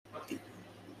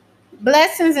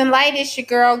Blessings and light, it's your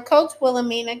girl, Coach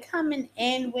Wilhelmina, coming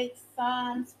in with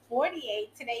Psalms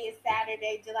 48. Today is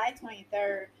Saturday, July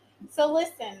 23rd. So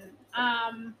listen,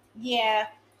 yeah,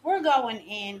 we're going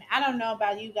in. I don't know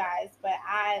about you guys, but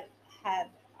I have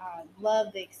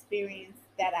loved the experience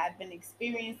that I've been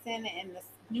experiencing and the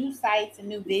new sights and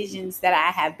new visions that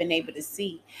I have been able to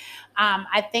see.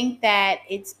 I think that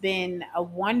it's been a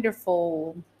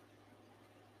wonderful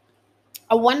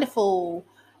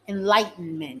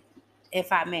enlightenment,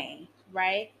 if I may,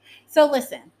 right? So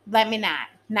listen, let me not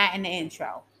in the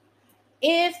intro.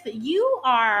 If you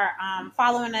are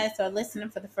following us or listening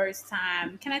for the first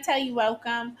time, can I tell you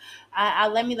welcome?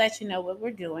 Let me let you know what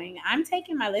we're doing. I'm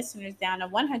taking my listeners down a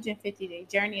 150-day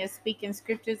journey of speaking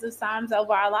scriptures of Psalms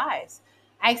over our lives.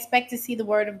 I expect to see the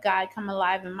word of God come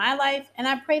alive in my life, and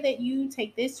I pray that you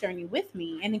take this journey with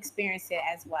me and experience it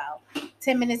as well.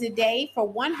 10 minutes a day for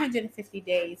 150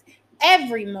 days.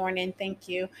 Every morning, thank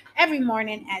you. Every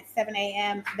morning at 7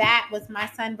 a.m. That was my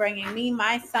son bringing me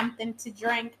my something to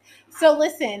drink. So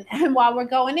listen, and while we're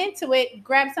going into it,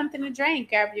 grab something to drink.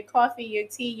 Grab your coffee, your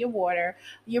tea, your water,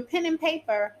 your pen and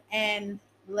paper, and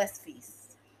let's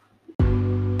feast.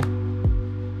 Blessings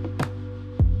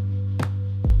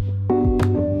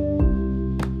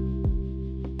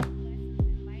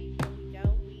and light. Here we go.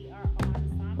 We are on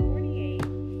Psalm 48.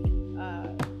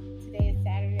 Today is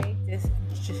Saturday, this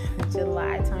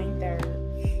July 23rd.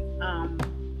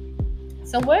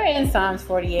 So we're in Psalms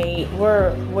 48.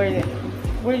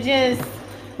 We're just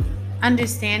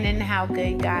understanding how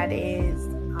good God is,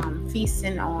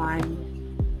 feasting on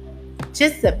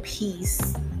just the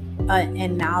peace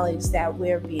and knowledge that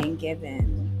we're being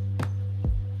given,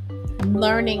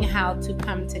 learning how to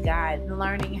come to God,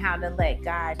 learning how to let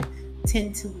God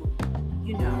tend to,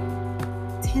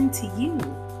 tend to you.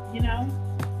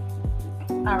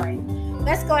 All right,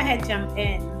 let's go ahead and jump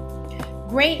in.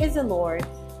 Great is the Lord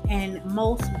and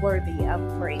most worthy of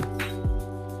praise.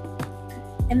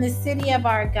 In the city of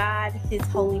our God, his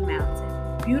holy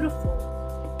mountain,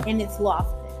 beautiful in its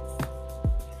loftiness.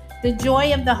 The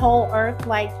joy of the whole earth,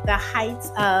 like the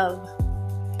heights of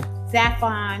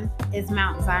Zaphon, is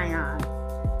Mount Zion,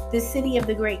 the city of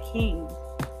the great King.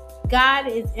 God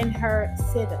is in her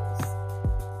citadels.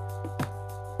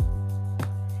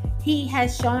 He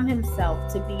has shown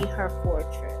himself to be her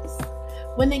fortress.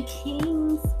 When the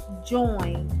kings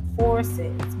joined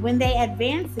forces, when they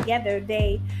advanced together,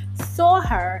 they saw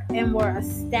her and were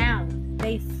astounded.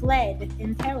 They fled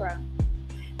in terror.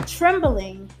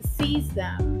 Trembling seized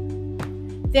them.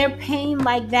 Their pain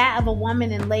like that of a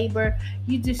woman in labor.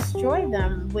 You destroy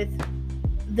them with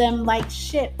them like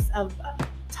ships of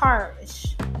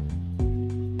Tarshish,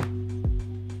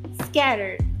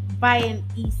 scattered by an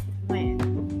east wind.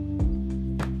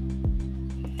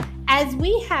 As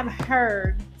we have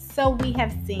heard, so we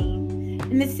have seen.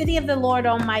 In the city of the Lord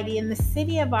Almighty, in the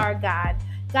city of our God,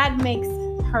 God makes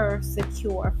her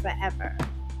secure forever.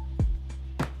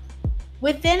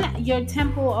 Within your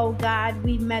temple, O God,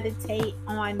 we meditate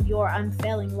on your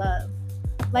unfailing love.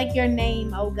 Like your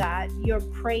name, O God, your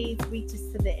praise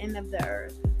reaches to the end of the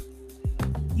earth.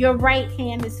 Your right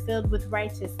hand is filled with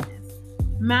righteousness.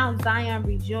 Mount Zion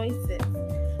rejoices.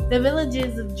 The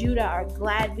villages of Judah are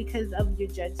glad because of your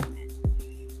judgment.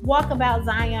 Walk about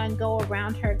Zion, go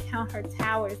around her, count her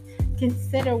towers,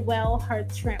 consider well her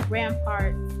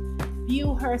ramparts,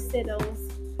 view her citadels,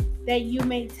 that you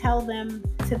may tell them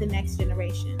to the next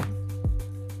generation.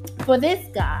 For this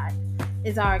God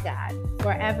is our God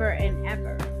forever and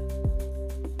ever.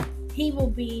 He will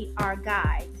be our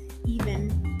guide even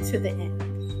to the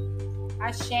end.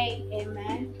 Ashe,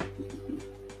 amen.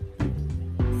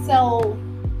 So,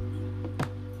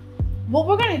 what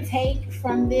we're going to take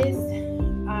from this,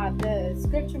 the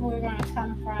scripture we're going to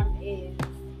come from is,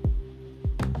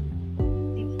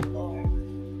 thank you, Lord.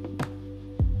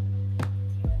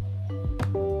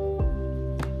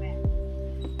 Amen.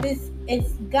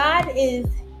 It's God is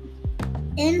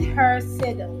in her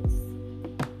citadels.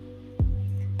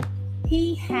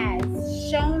 He has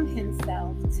shown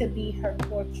himself to be her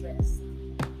fortress.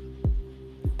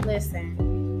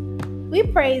 Listen, we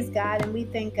praise God and we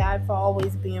thank God for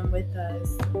always being with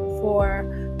us,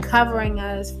 for covering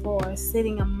us, for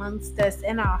sitting amongst us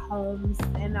in our homes,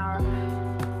 in our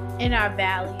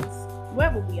valleys,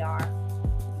 wherever we are.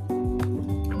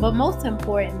 But most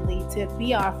importantly, to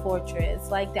be our fortress,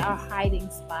 like our hiding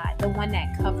spot, the one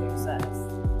that covers us.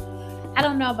 I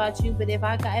don't know about you, but if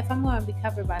I'm going to be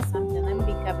covered by something, let me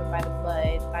be covered by the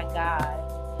blood, by God.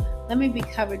 Let me be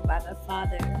covered by the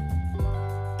Father.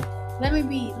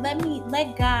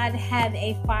 Let God have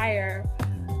a fire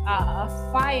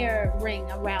ring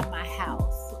around my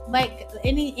house. Like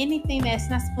anything that's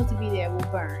not supposed to be there will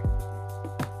burn.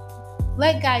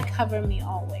 Let God cover me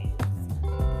always.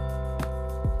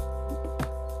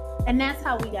 And that's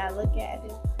how we gotta look at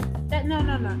it. No.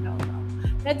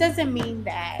 That doesn't mean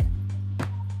that,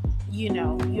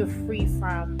 you're free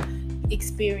from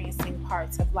experiencing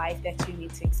parts of life that you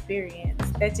need to experience.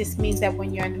 That just means that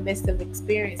when you're in the midst of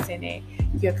experiencing it,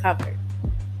 you're covered.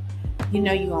 You're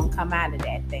gonna come out of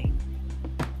that thing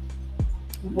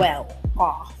well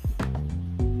off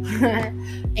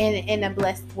in a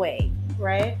blessed way,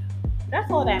 right? That's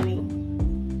all that means.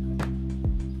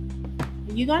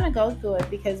 You're gonna go through it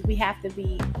because we have to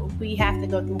go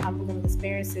through humbling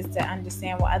experiences to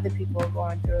understand what other people are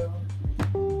going through.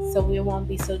 So we won't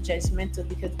be so judgmental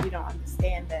because we don't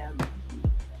understand them.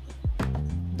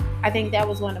 I think that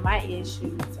was one of my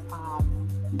issues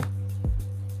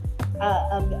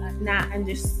of not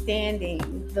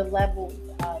understanding the level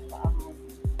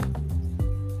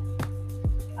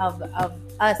of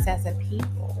us as a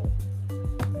people.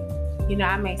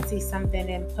 I may see something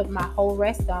and put my whole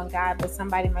rest on God, but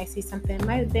somebody might see something.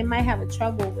 They might have a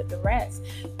trouble with the rest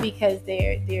because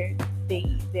they're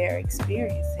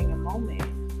experiencing a moment.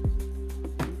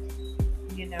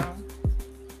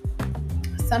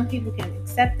 Some people can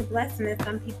accept the blessing, and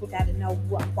some people got to know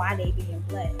why they being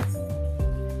blessed.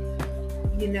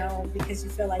 Because you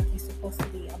feel like you're supposed to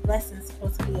be a blessing. It's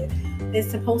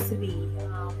supposed to be.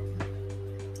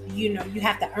 You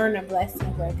have to earn a blessing,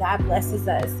 where God blesses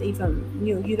us. Even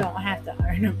you don't have to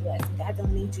earn a blessing. God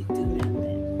don't need you to do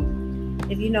nothing.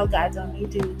 If God don't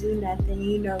need you to do nothing,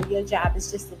 your job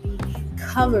is just to be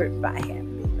covered by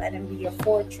Him. Let Him be your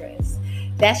fortress.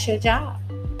 That's your job.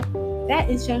 That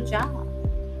is your job.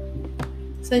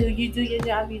 So you do your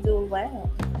job, you do it well.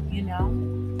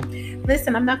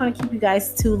 Listen, I'm not going to keep you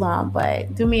guys too long,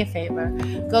 but do me a favor.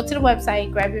 Go to the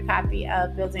website, grab your copy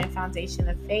of Building a Foundation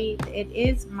of Faith. It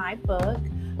is my book.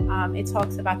 It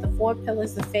talks about the 4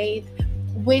 pillars of faith,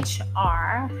 which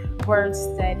are word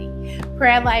study,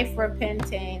 prayer life,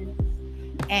 repentance,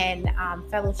 and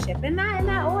fellowship. And not in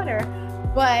that order,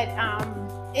 but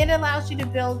it allows you to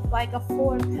build like a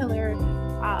 4-pillar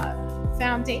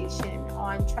foundation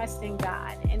on trusting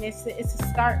God, and it's a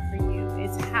start for you.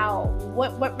 It's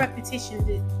what repetition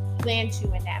did land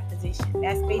you in that position.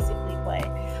 That's basically what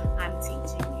I'm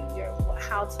teaching you.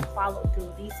 How to follow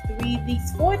through these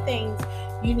 4 things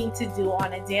you need to do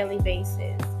on a daily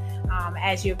basis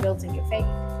as you're building your faith,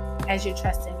 as you're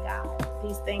trusting God.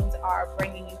 These things are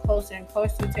bringing you closer and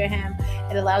closer to Him.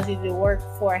 It allows you to work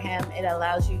for Him. It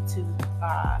allows you to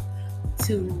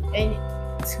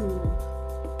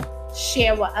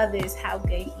share with others how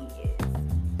good He is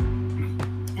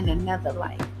in another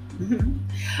life.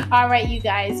 All right, you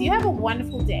guys, you have a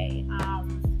wonderful day.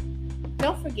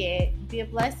 Don't forget, be a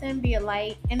blessing, be a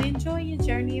light, and enjoy your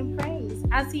journey in praise.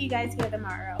 I'll see you guys here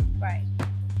tomorrow. Bye.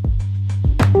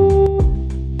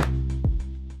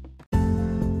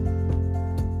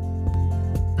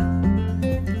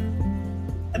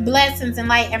 Blessings and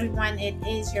light, everyone. It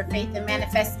is your faith and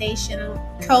manifestation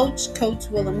Coach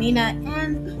Wilhelmina,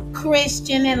 and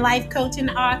Christian and life coach and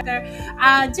author.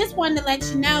 Just wanted to let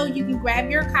you know you can grab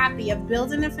your copy of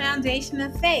Building a Foundation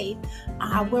of Faith,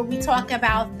 where we talk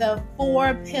about the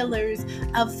 4 pillars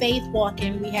of faith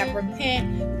walking. We have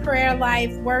repent, prayer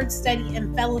life, word study,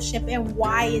 and fellowship, and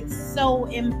why it's so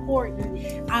important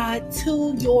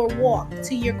to your walk,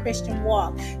 to your Christian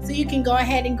walk. So you can go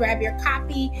ahead and grab your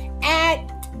copy at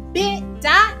bit.ly/coach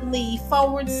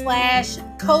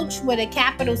with a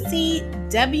capital C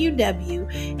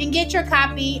WW and get your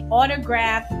copy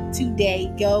autographed today.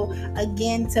 Go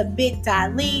again to bit.ly/coach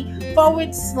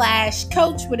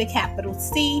with a capital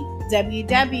C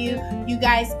WW. You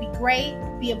guys be great,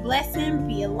 be a blessing,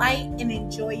 be a light, and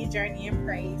enjoy your journey in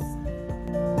praise.